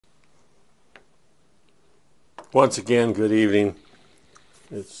Once again, good evening.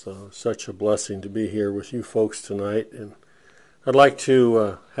 It's such a blessing to be here with you folks tonight, and I'd like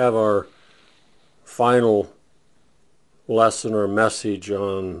to have our final lesson or message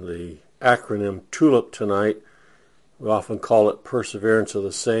on the acronym TULIP tonight. We often call it Perseverance of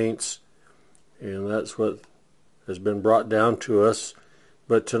the Saints, and that's what has been brought down to us.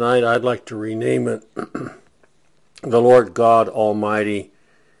 But tonight I'd like to rename it The Lord God Almighty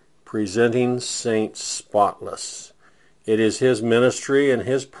Presenting Saints Spotless. It is His ministry and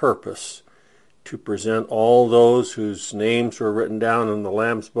His purpose to present all those whose names were written down in the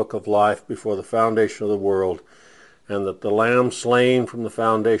Lamb's Book of Life before the foundation of the world, and that the Lamb slain from the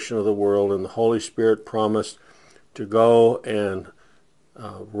foundation of the world and the Holy Spirit promised to go and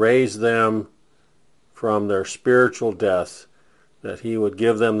raise them from their spiritual death, that He would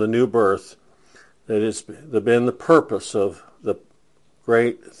give them the new birth. That has been the purpose of the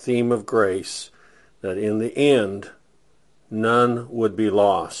great theme of grace, that in the end none would be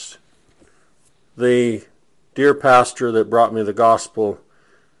lost. The dear pastor that brought me the gospel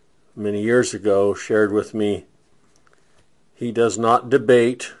many years ago shared with me, he does not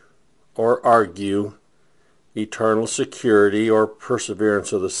debate or argue eternal security or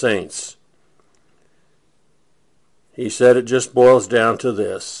perseverance of the saints. He said it just boils down to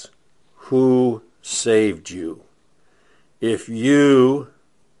this: who saved you? If you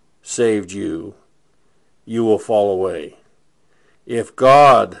saved you, you will fall away. If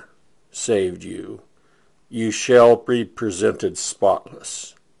God saved you, you shall be presented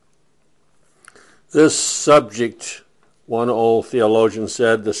spotless. This subject, one old theologian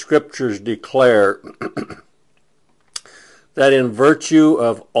said, the Scriptures declare that in virtue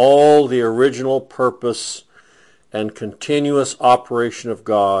of all the original purpose and continuous operation of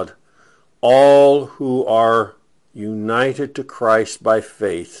God, all who are united to Christ by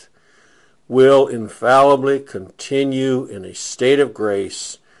faith will infallibly continue in a state of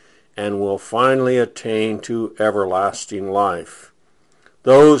grace and will finally attain to everlasting life.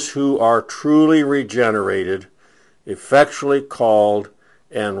 Those who are truly regenerated, effectually called,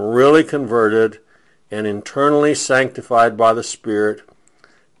 and really converted, and internally sanctified by the Spirit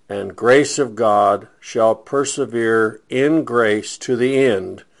and grace of God shall persevere in grace to the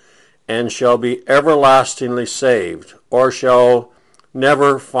end, and shall be everlastingly saved, or shall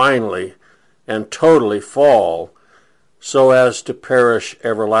never finally and totally fall, so as to perish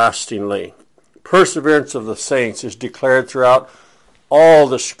everlastingly. Perseverance of the saints is declared throughout all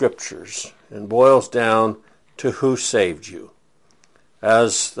the Scriptures and boils down to who saved you.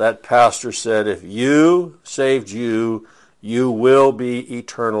 As that pastor said, if you saved you, you will be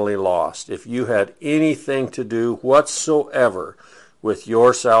eternally lost. If you had anything to do whatsoever with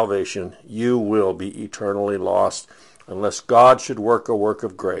your salvation, you will be eternally lost unless God should work a work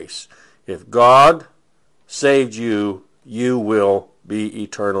of grace. If God saved you, you will be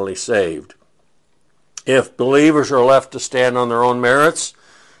eternally saved. If believers are left to stand on their own merits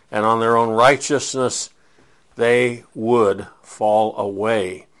and on their own righteousness, they would fall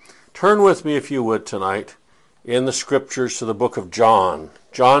away. Turn with me, if you would, tonight in the Scriptures to the book of John.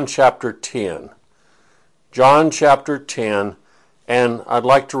 John chapter 10. John chapter 10. And I'd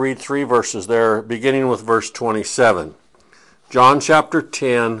like to read 3 verses there, beginning with verse 27. John chapter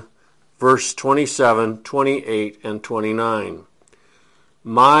 10, verse 27, 28, and 29.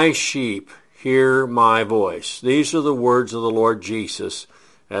 My sheep hear my voice. These are the words of the Lord Jesus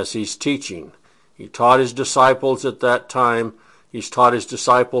as He's teaching. He taught His disciples at that time. He's taught His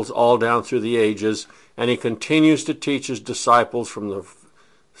disciples all down through the ages, and He continues to teach His disciples from the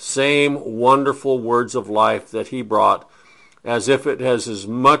same wonderful words of life that He brought, as if it has as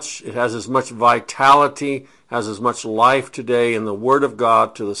much vitality, has as much life today in the Word of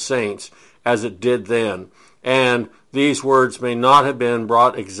God to the saints as it did then. And these words may not have been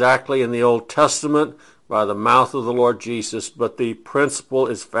brought exactly in the Old Testament by the mouth of the Lord Jesus, but the principle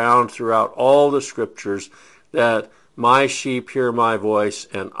is found throughout all the Scriptures that my sheep hear my voice,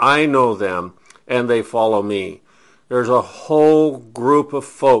 and I know them, and they follow me. There's a whole group of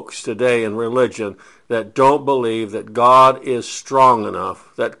folks today in religion that don't believe that God is strong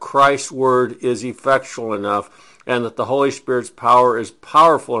enough, that Christ's word is effectual enough, and that the Holy Spirit's power is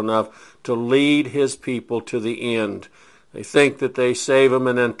powerful enough to lead His people to the end. They think that they save them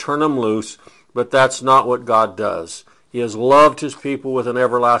and then turn them loose, but that's not what God does. He has loved His people with an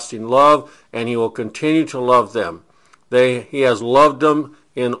everlasting love, and He will continue to love them. He has loved them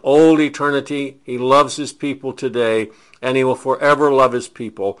in old eternity. He loves His people today, and He will forever love His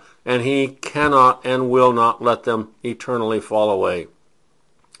people, and He cannot and will not let them eternally fall away.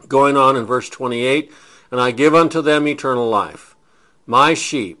 Going on in verse 28, and I give unto them eternal life. My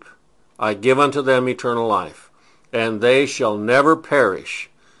sheep, I give unto them eternal life, and they shall never perish,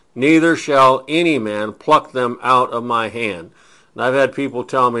 neither shall any man pluck them out of my hand. And I've had people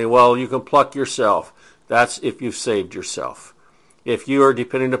tell me, well, you can pluck yourself. That's if you've saved yourself. If you are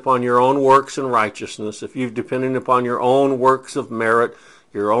dependent upon your own works and righteousness, if you're dependent upon your own works of merit,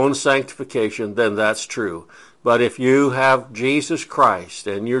 your own sanctification, then that's true. But if you have Jesus Christ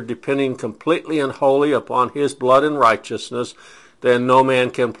and you're depending completely and wholly upon his blood and righteousness, then no man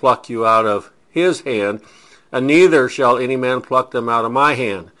can pluck you out of his hand, and neither shall any man pluck them out of my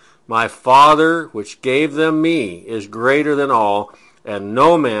hand. My Father, which gave them me, is greater than all, and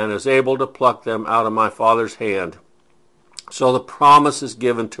no man is able to pluck them out of my Father's hand. So the promise is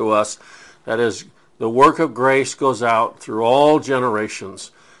given to us that as the work of grace goes out through all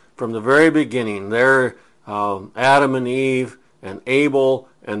generations, from the very beginning, there Adam and Eve and Abel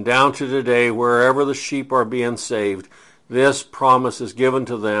and down to today, wherever the sheep are being saved, this promise is given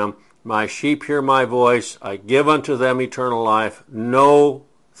to them. My sheep hear my voice. I give unto them eternal life. No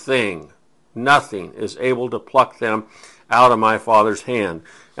thing, nothing is able to pluck them out of my Father's hand.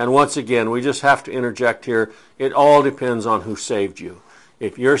 And once again, we just have to interject here, it all depends on who saved you.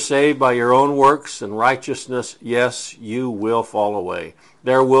 If you're saved by your own works and righteousness, yes, you will fall away.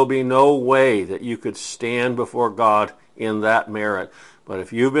 There will be no way that you could stand before God in that merit. But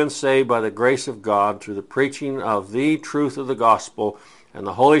if you've been saved by the grace of God through the preaching of the truth of the gospel, and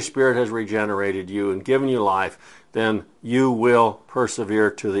the Holy Spirit has regenerated you and given you life, then you will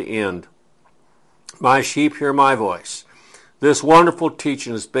persevere to the end. My sheep hear my voice. This wonderful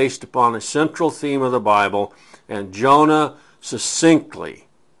teaching is based upon a central theme of the Bible, and Jonah succinctly,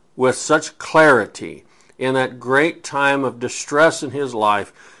 with such clarity, in that great time of distress in his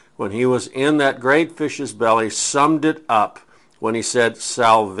life, when he was in that great fish's belly, summed it up when he said,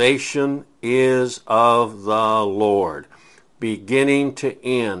 salvation is of the Lord, beginning to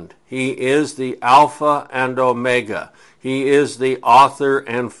end. He is the Alpha and Omega. He is the author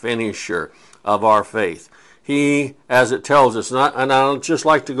and finisher of our faith. He, as it tells us, and I'd just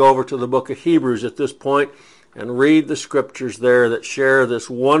like to go over to the book of Hebrews at this point and read the scriptures there that share this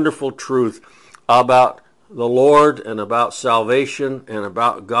wonderful truth about the Lord and about salvation and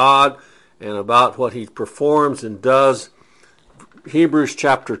about God and about what he performs and does. Hebrews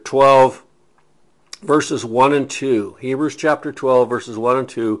chapter 12, verses 1 and 2. Hebrews chapter 12, verses 1 and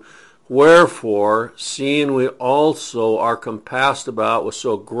 2. Wherefore, seeing we also are compassed about with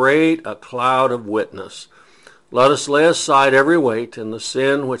so great a cloud of witness, let us lay aside every weight and the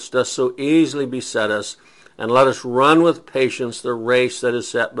sin which doth so easily beset us, and let us run with patience the race that is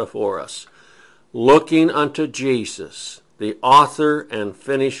set before us, looking unto Jesus, the author and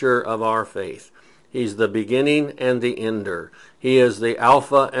finisher of our faith. He's the beginning and the ender. He is the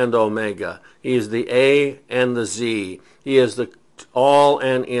Alpha and Omega. He is the A and the Z. He is the all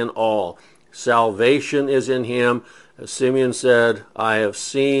and in all. Salvation is in him. As Simeon said, I have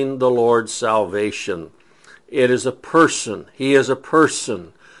seen the Lord's salvation. It is a person. He is a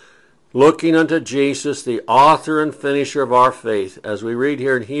person. Looking unto Jesus, the author and finisher of our faith, as we read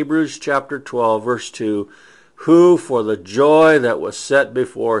here in Hebrews chapter 12, verse 2, who for the joy that was set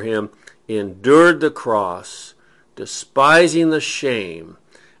before him endured the cross, despising the shame,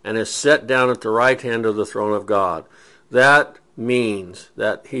 and is set down at the right hand of the throne of God. That means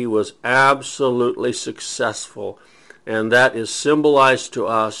that he was absolutely successful, and that is symbolized to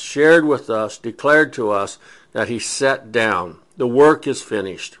us, shared with us, declared to us, that he sat down. The work is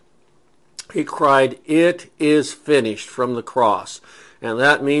finished. He cried, it is finished, from the cross. And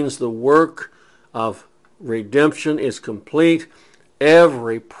that means the work of redemption is complete.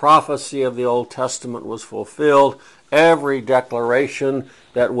 Every prophecy of the Old Testament was fulfilled. Every declaration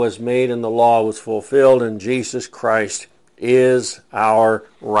that was made in the law was fulfilled, and Jesus Christ is our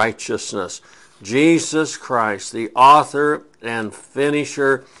righteousness. Jesus Christ, the author and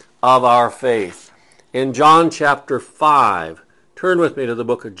finisher of our faith. In John chapter 5, turn with me to the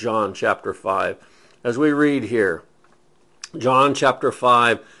book of John chapter 5, as we read here. John chapter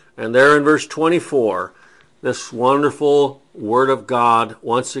 5, and there in verse 24, this wonderful word of God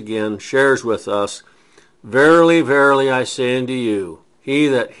once again shares with us, verily, verily, I say unto you, he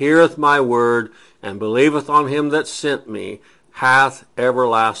that heareth my word and believeth on him that sent me hath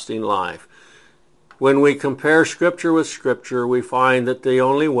everlasting life. When we compare Scripture with Scripture, we find that the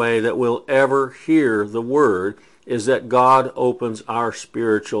only way that we'll ever hear the Word is that God opens our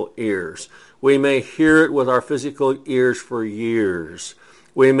spiritual ears. We may hear it with our physical ears for years.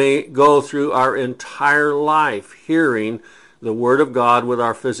 We may go through our entire life hearing the Word of God with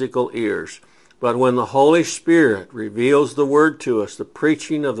our physical ears. But when the Holy Spirit reveals the Word to us, the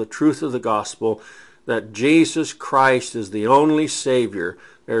preaching of the truth of the gospel, that Jesus Christ is the only Savior,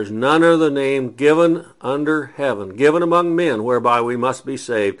 There's none other name given under heaven, given among men, whereby we must be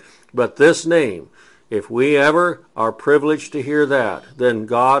saved. But this name, if we ever are privileged to hear that, then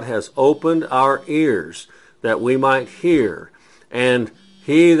God has opened our ears that we might hear. And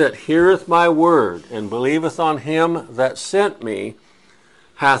he that heareth my word and believeth on him that sent me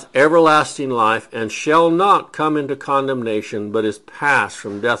hath everlasting life, and shall not come into condemnation, but is passed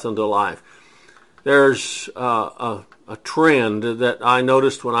from death unto life. There's a trend that I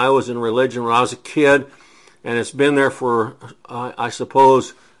noticed when I was in religion when I was a kid, and it's been there for, I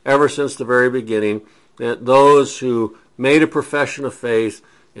suppose, ever since the very beginning, that those who made a profession of faith,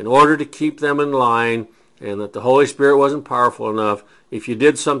 in order to keep them in line, and that the Holy Spirit wasn't powerful enough, if you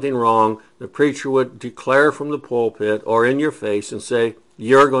did something wrong, the preacher would declare from the pulpit or in your face and say,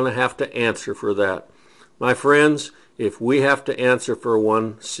 you're going to have to answer for that. My friends, if we have to answer for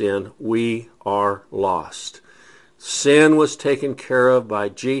one sin, we are lost. Sin was taken care of by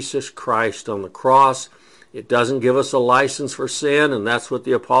Jesus Christ on the cross. It doesn't give us a license for sin, and that's what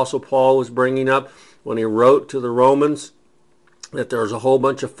the Apostle Paul was bringing up when he wrote to the Romans, that there's a whole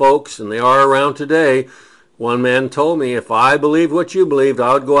bunch of folks, and they are around today. One man told me, if I believed what you believed,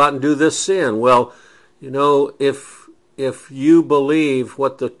 I would go out and do this sin. Well, you know, if you believe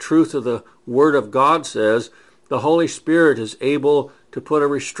what the truth of the Word of God says, the Holy Spirit is able to put a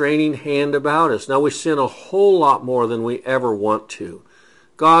restraining hand about us. Now, we sin a whole lot more than we ever want to.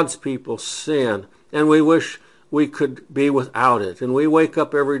 God's people sin, and we wish we could be without it. And we wake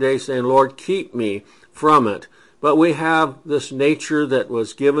up every day saying, Lord, keep me from it. But we have this nature that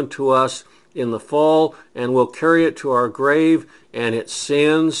was given to us in the fall, and we'll carry it to our grave, and it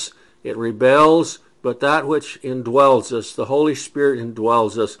sins, it rebels, but that which indwells us, the Holy Spirit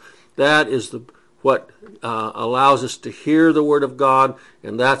indwells us, that is what allows us to hear the Word of God,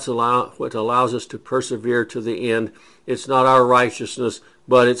 and that's what allows us to persevere to the end. It's not our righteousness,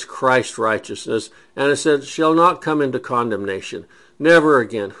 but it's Christ's righteousness. And it says, shall not come into condemnation. Never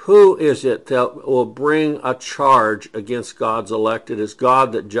again. Who is it that will bring a charge against God's elect? It is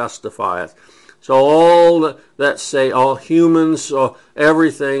God that justifieth. So all that say, all humans,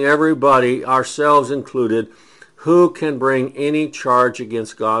 everything, everybody, ourselves included, who can bring any charge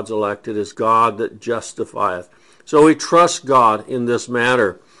against God's elect? It is God that justifieth. So we trust God in this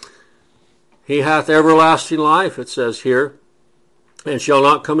matter. He hath everlasting life, it says here, and shall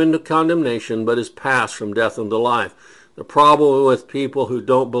not come into condemnation, but is passed from death unto life. The problem with people who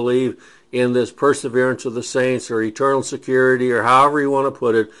don't believe in this perseverance of the saints or eternal security or however you want to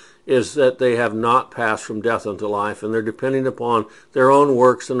put it is that they have not passed from death unto life, and they're depending upon their own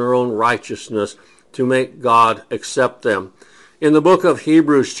works and their own righteousness to make God accept them. In the book of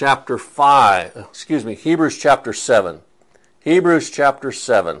Hebrews chapter 7. Hebrews chapter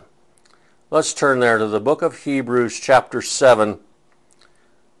 7. Let's turn there to the book of Hebrews chapter 7.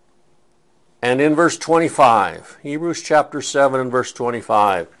 And in verse 25, Hebrews chapter 7 and verse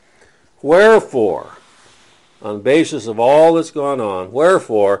 25, wherefore, on the basis of all that's gone on,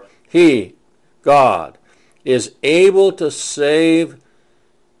 wherefore he, God, is able to save,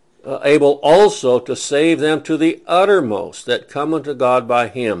 able also to save them to the uttermost that come unto God by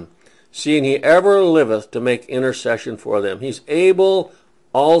him, seeing he ever liveth to make intercession for them. He's able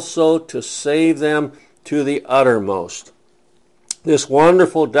also to save them to the uttermost. This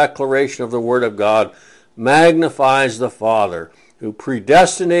wonderful declaration of the Word of God magnifies the Father who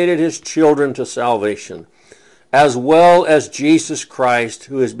predestinated his children to salvation, as well as Jesus Christ,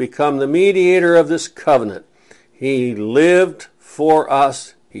 who has become the mediator of this covenant. He lived for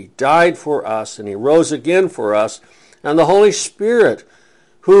us, he died for us, and he rose again for us. And the Holy Spirit,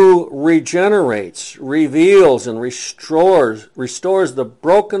 who regenerates, reveals, and restores the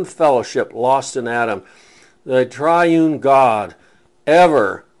broken fellowship lost in Adam. The triune God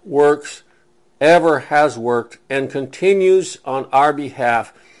ever works, ever has worked, and continues on our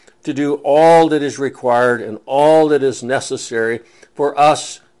behalf to do all that is required and all that is necessary for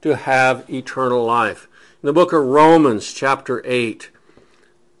us to have eternal life. In the book of Romans chapter 8,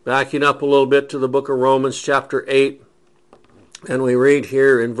 backing up a little bit to the book of Romans chapter 8, and we read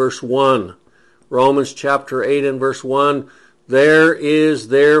here in verse 1, Romans chapter 8 and verse 1, there is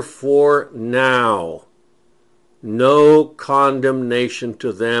therefore now no condemnation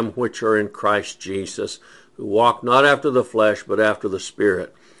to them which are in Christ Jesus, who walk not after the flesh, but after the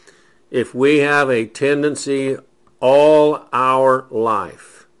Spirit. If we have a tendency all our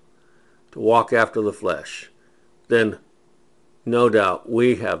life to walk after the flesh, then no doubt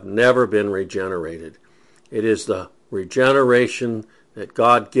we have never been regenerated. It is the regeneration that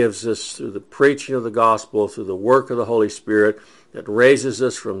God gives us through the preaching of the gospel, through the work of the Holy Spirit, that raises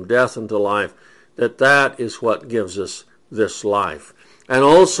us from death unto life, that is what gives us this life. And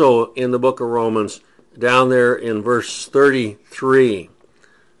also in the book of Romans, down there in verse 33,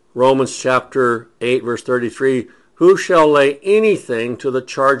 Romans chapter 8, verse 33, who shall lay anything to the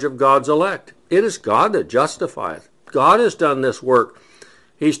charge of God's elect? It is God that justifieth. God has done this work.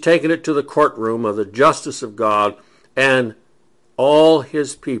 He's taken it to the courtroom of the justice of God, and all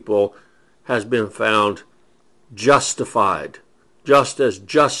his people has been found justified, just as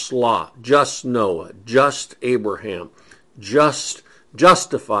just Lot, just Noah, just Abraham,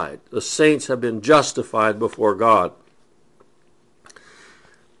 justified. The saints have been justified before God.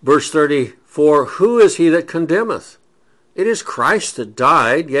 Verse 34, who is he that condemneth? It is Christ that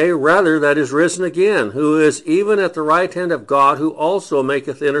died, yea, rather that is risen again, who is even at the right hand of God, who also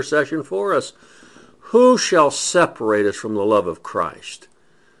maketh intercession for us. Who shall separate us from the love of Christ?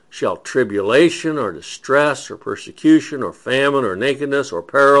 Shall tribulation, or distress, or persecution, or famine, or nakedness, or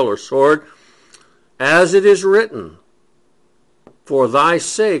peril, or sword? As it is written, for thy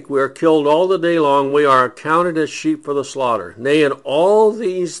sake we are killed all the day long, we are accounted as sheep for the slaughter. Nay, in all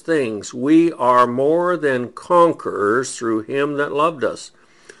these things we are more than conquerors through him that loved us.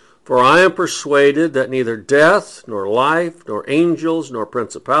 For I am persuaded that neither death, nor life, nor angels, nor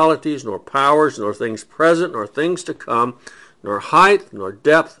principalities, nor powers, nor things present, nor things to come, nor height, nor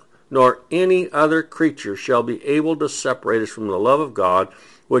depth, nor any other creature shall be able to separate us from the love of God,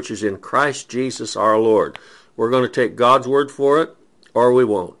 which is in Christ Jesus our Lord. We're going to take God's word for it, or we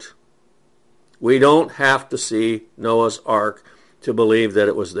won't. We don't have to see Noah's ark to believe that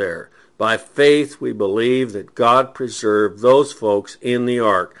it was there. By faith, we believe that God preserved those folks in the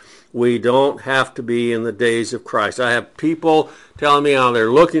ark. We don't have to be in the days of Christ. I have people telling me how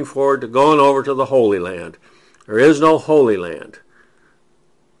they're looking forward to going over to the Holy Land. There is no Holy Land.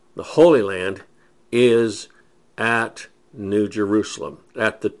 The Holy Land is at New Jerusalem,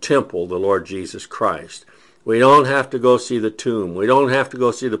 at the temple, the Lord Jesus Christ. We don't have to go see the tomb. We don't have to go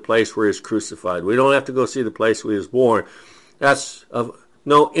see the place where he was crucified. We don't have to go see the place where he was born. That's of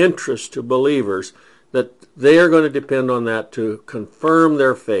no interest to believers, that they are going to depend on that to confirm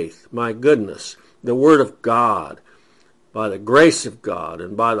their faith. My goodness, the Word of God, by the grace of God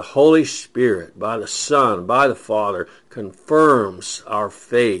and by the Holy Spirit, by the Son, by the Father, confirms our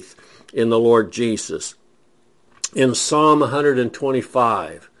faith in the Lord Jesus. In Psalm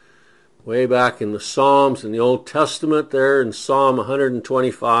 125, way back in the Psalms in the Old Testament there in Psalm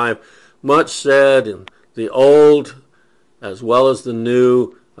 125, much said in the Old as well as the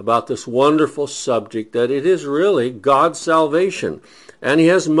New about this wonderful subject, that it is really God's salvation, and he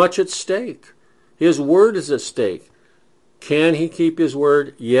has much at stake. His word is at stake. Can he keep his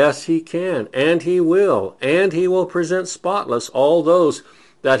word? Yes, he can, and he will present spotless all those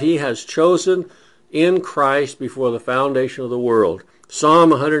that he has chosen in Christ before the foundation of the world. Psalm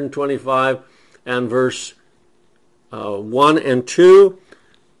 125 and verse 1 and 2,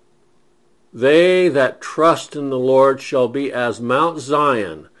 they that trust in the Lord shall be as Mount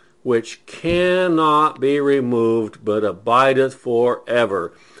Zion, which cannot be removed, but abideth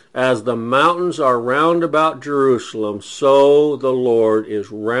forever. As the mountains are round about Jerusalem, so the Lord is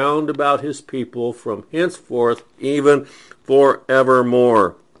round about his people from henceforth, even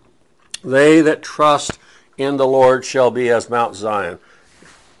forevermore. They that trust in the Lord shall be as Mount Zion,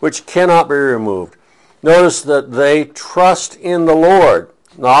 which cannot be removed. Notice that they trust in the Lord,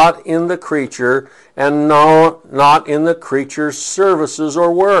 not in the creature, and not in the creature's services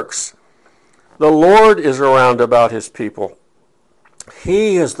or works. The Lord is around about his people.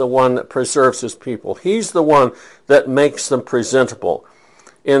 He is the one that preserves his people. He's the one that makes them presentable.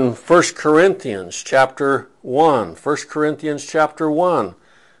 In 1 Corinthians chapter 1,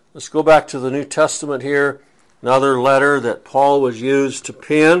 let's go back to the New Testament here, another letter that Paul was used to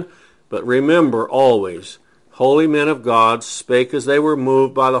pen, but remember always, holy men of God spake as they were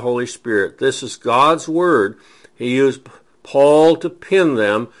moved by the Holy Spirit. This is God's word. He used Paul to pen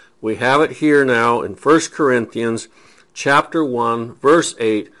them. We have it here now in 1 Corinthians chapter 1, verse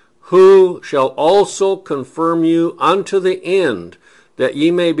 8, who shall also confirm you unto the end, that ye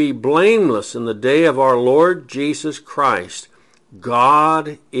may be blameless in the day of our Lord Jesus Christ.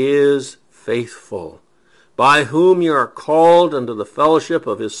 God is faithful, by whom ye are called unto the fellowship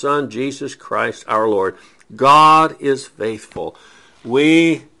of his Son, Jesus Christ our Lord. God is faithful.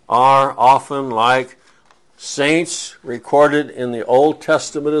 We are often like saints recorded in the Old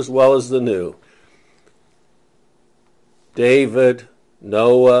Testament as well as the New. David,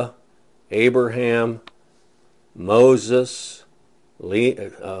 Noah, Abraham, Moses,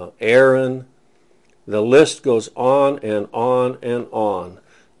 Aaron. The list goes on and on and on.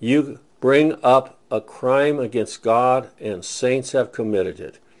 You bring up a crime against God, and saints have committed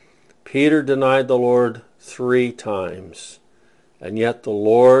it. Peter denied the Lord 3 times. And yet the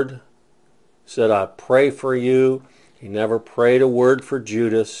Lord said, I pray for you. He never prayed a word for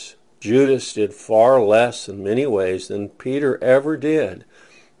Judas. Judas did far less in many ways than Peter ever did.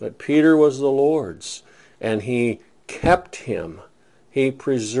 But Peter was the Lord's, and he kept him. He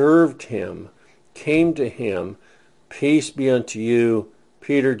preserved him, came to him. Peace be unto you.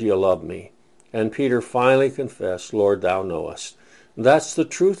 Peter, do you love me? And Peter finally confessed, Lord, thou knowest. That's the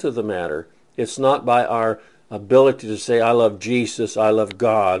truth of the matter. It's not by our ability to say, I love Jesus, I love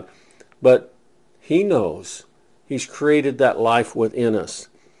God, but he knows. He's created that life within us.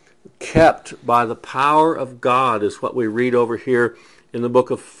 Kept by the power of God is what we read over here in the book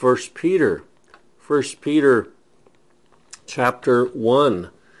of 1 Peter. 1 Peter chapter 1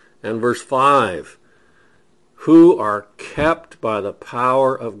 and verse 5. Who are kept by the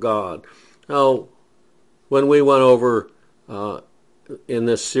power of God. Now, when we went over in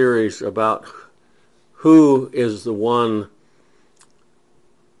this series about who is the one,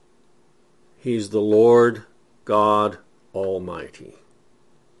 he's the Lord God Almighty.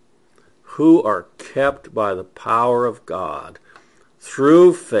 Who are kept by the power of God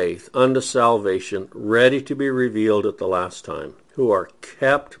through faith unto salvation, ready to be revealed at the last time. Who are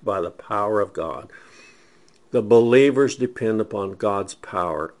kept by the power of God. The believers depend upon God's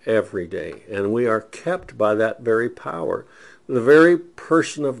power every day, and we are kept by that very power. The very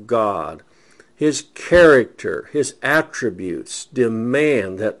person of God, his character, his attributes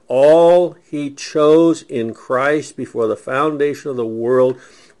demand that all he chose in Christ before the foundation of the world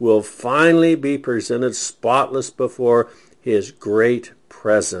will finally be presented spotless before his great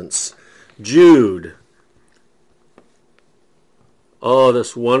presence. Jude. Oh,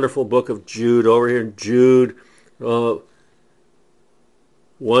 this wonderful book of Jude. Over here in Jude,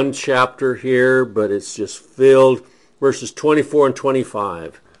 one chapter here, but it's just filled. Verses 24 and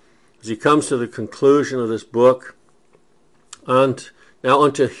 25. As he comes to the conclusion of this book, now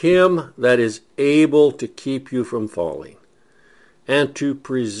unto him that is able to keep you from falling, and to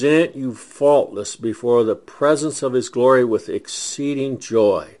present you faultless before the presence of his glory with exceeding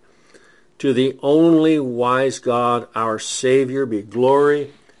joy. To the only wise God, our Savior, be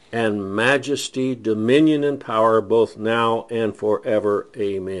glory and majesty, dominion and power, both now and forever.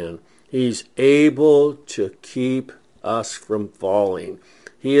 Amen. He's able to keep us from falling.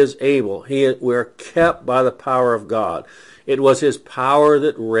 He is able. We're kept by the power of God. It was his power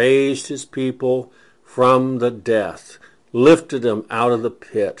that raised his people from the death, lifted them out of the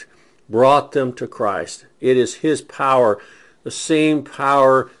pit, brought them to Christ. It is his power. The same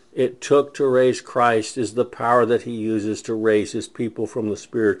power it took to raise Christ is the power that he uses to raise his people from the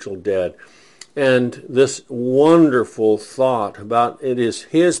spiritual dead. And this wonderful thought about it is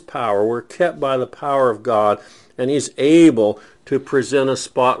his power. We're kept by the power of God, and he's able to present us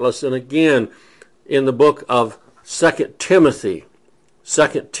spotless. And again, in the book of 2 Timothy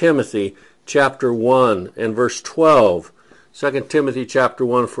chapter 1 and verse 12, 2 Timothy chapter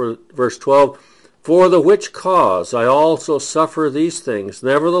 1 verse 12, for the which cause I also suffer these things.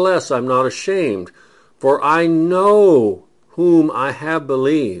 Nevertheless, I'm not ashamed, for I know whom I have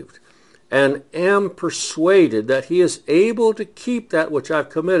believed, and am persuaded that he is able to keep that which I've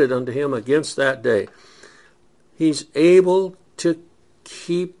committed unto him against that day. He's able to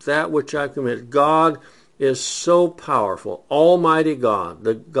keep that which I've committed. God is so powerful. Almighty God,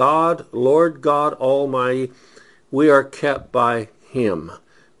 the God, Lord God Almighty, we are kept by him.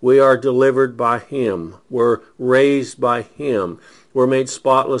 We are delivered by him. We're raised by him. We're made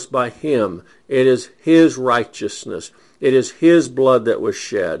spotless by him. It is his righteousness. It is his blood that was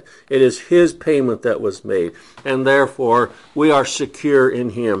shed. It is his payment that was made. And therefore, we are secure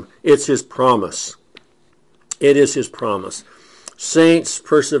in him. It's his promise. It is his promise. Saints'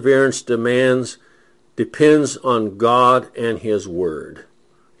 perseverance depends on God and his word.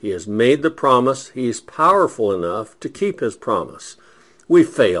 He has made the promise. He is powerful enough to keep his promise. We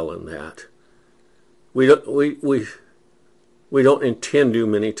fail in that. We don't intend to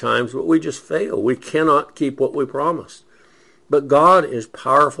many times, but we just fail. We cannot keep what we promised. But God is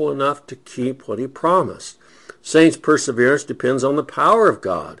powerful enough to keep what he promised. Saints' perseverance depends on the power of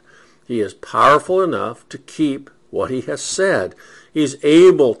God. He is powerful enough to keep what he has said. He's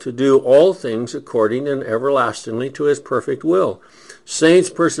able to do all things according and everlastingly to his perfect will. Saints'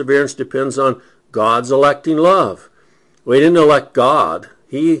 perseverance depends on God's electing love. We didn't elect God.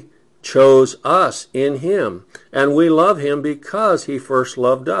 He chose us in him. And we love him because he first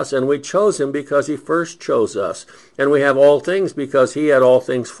loved us. And we chose him because he first chose us. And we have all things because he had all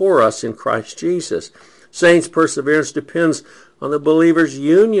things for us in Christ Jesus. Saints' perseverance depends on the believer's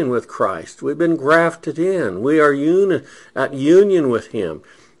union with Christ. We've been grafted in. We are at union with him.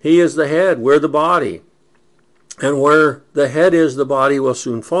 He is the head. We're the body. And where the head is, the body will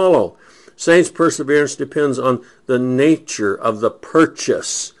soon follow. Saints' perseverance depends on the nature of the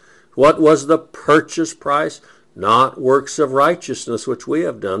purchase. What was the purchase price? Not works of righteousness, which we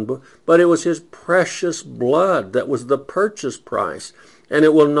have done, but it was his precious blood that was the purchase price. And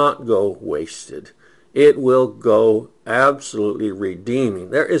it will not go wasted. It will go absolutely redeeming.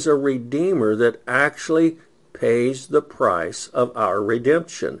 There is a Redeemer that actually pays the price of our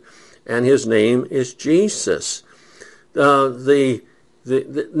redemption, and his name is Jesus. Nobody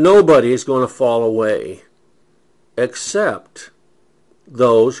is going to fall away except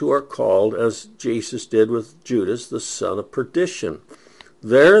those who are called, as Jesus did with Judas, the son of perdition.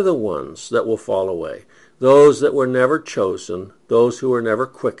 They're the ones that will fall away. Those that were never chosen, those who were never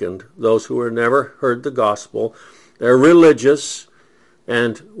quickened, those who were never heard the gospel. They're religious,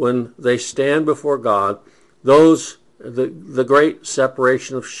 and when they stand before God, the great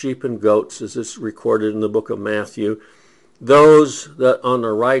separation of sheep and goats, as is recorded in the book of Matthew, those that on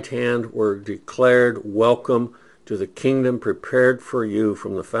the right hand were declared welcome to the kingdom prepared for you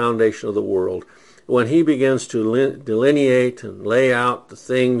from the foundation of the world. When he begins to delineate and lay out the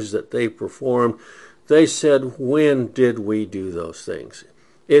things that they performed, they said, when did we do those things?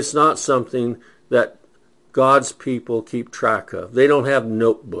 It's not something that God's people keep track of. They don't have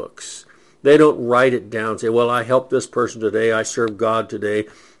notebooks. They don't write it down and say, well, I helped this person today, I served God today.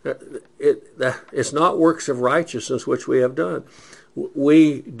 It's not works of righteousness which we have done.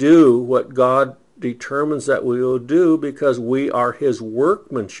 We do what God determines that we will do because we are his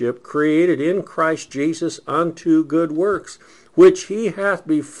workmanship, created in Christ Jesus unto good works, which he hath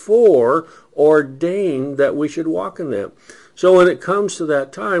before ordained that we should walk in them. So when it comes to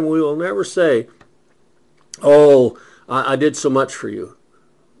that time, we will never say, oh, I did so much for you.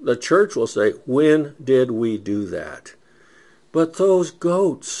 The church will say, when did we do that? But those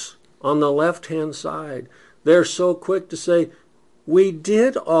goats on the left-hand side, they're so quick to say, we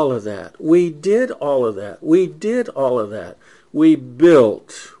did all of that. We did all of that. We did all of that. We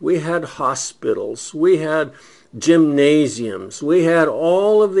built. We had hospitals. We had gymnasiums. We had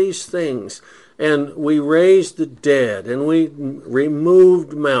all of these things. And we raised the dead. And we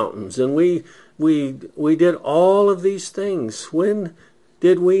removed mountains. And we did all of these things. When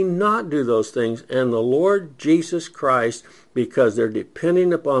did we not do those things? And the Lord Jesus Christ, because they're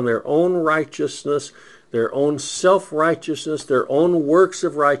depending upon their own righteousness, their own self-righteousness, their own works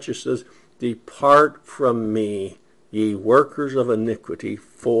of righteousness, depart from me, ye workers of iniquity,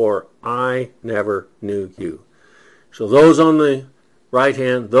 for I never knew you. So those on the right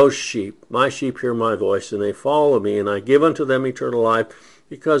hand, those sheep, my sheep hear my voice, and they follow me, and I give unto them eternal life,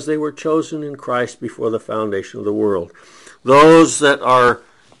 because they were chosen in Christ before the foundation of the world. Those that are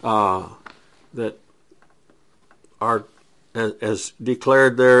as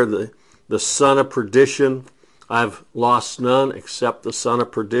declared there, the son of perdition, I've lost none except the son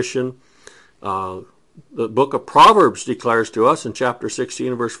of perdition. The book of Proverbs declares to us in chapter 16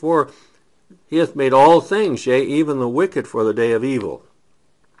 and verse 4, he hath made all things, yea, even the wicked for the day of evil.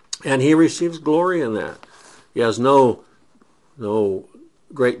 And he receives glory in that. He has no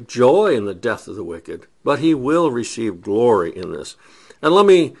great joy in the death of the wicked, but he will receive glory in this. And let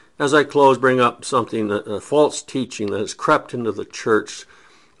me, as I close, bring up something, a false teaching that has crept into the church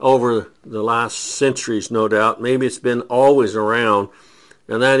over the last centuries, no doubt. Maybe it's been always around,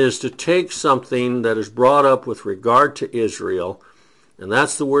 and that is to take something that is brought up with regard to Israel, and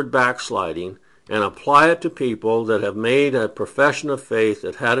that's the word backsliding, and apply it to people that have made a profession of faith,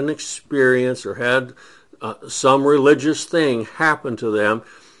 that had an experience or had some religious thing happen to them,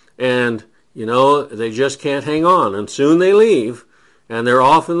 and they just can't hang on, and soon they leave, and they're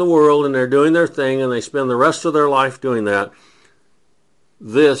off in the world, and they're doing their thing, and they spend the rest of their life doing that.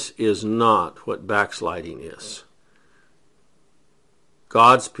 This is not what backsliding is.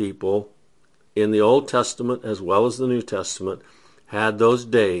 God's people in the Old Testament as well as the New Testament had those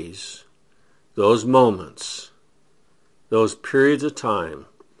days, those moments, those periods of time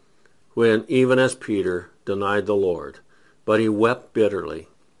when, even as Peter, denied the Lord, but he wept bitterly.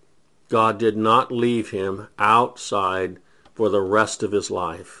 God did not leave him outside for the rest of his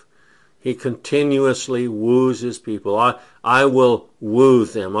life. He continuously woos his people. I will woo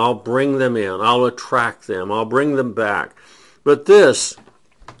them. I'll bring them in. I'll attract them. I'll bring them back. But this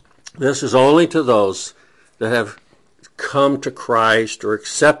is only to those that have come to Christ or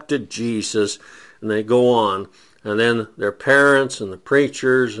accepted Jesus, and they go on. And then their parents and the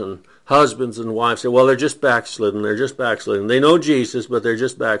preachers and husbands and wives say, well, they're just backslidden. They're just backslidden. They know Jesus, but they're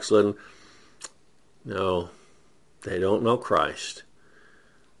just backslidden. No, they don't know Christ.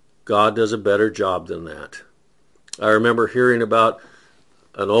 God does a better job than that. I remember hearing about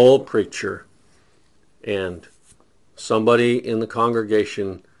an old preacher, and somebody in the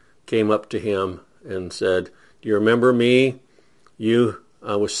congregation came up to him and said, "Do you remember me?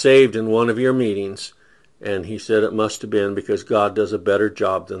 I was saved in one of your meetings." And he said it must have been because God does a better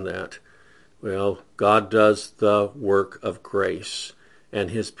job than that. Well, God does the work of grace. And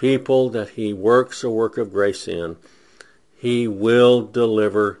his people that he works a work of grace in, he will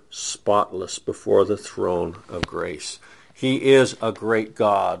deliver spotless before the throne of grace. He is a great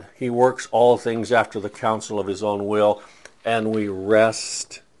God. He works all things after the counsel of his own will, and we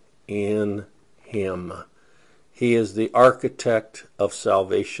rest in him. He is the architect of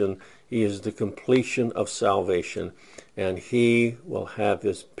salvation. He is the completion of salvation, and he will have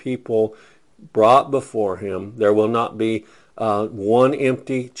his people brought before him. There will not be one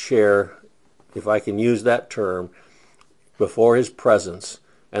empty chair, if I can use that term, before his presence,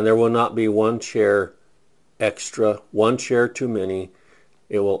 and there will not be one chair extra, one chair too many.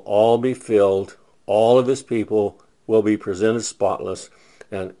 It will all be filled. All of his people will be presented spotless,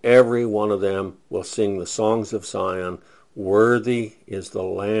 and every one of them will sing the songs of Zion. Worthy is the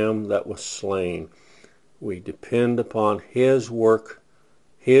Lamb that was slain. We depend upon his work,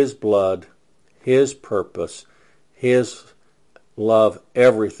 his blood, his purpose, his love,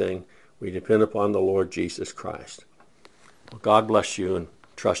 everything. We depend upon the Lord Jesus Christ. Well, God bless you, and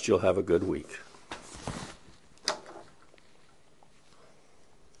trust you'll have a good week.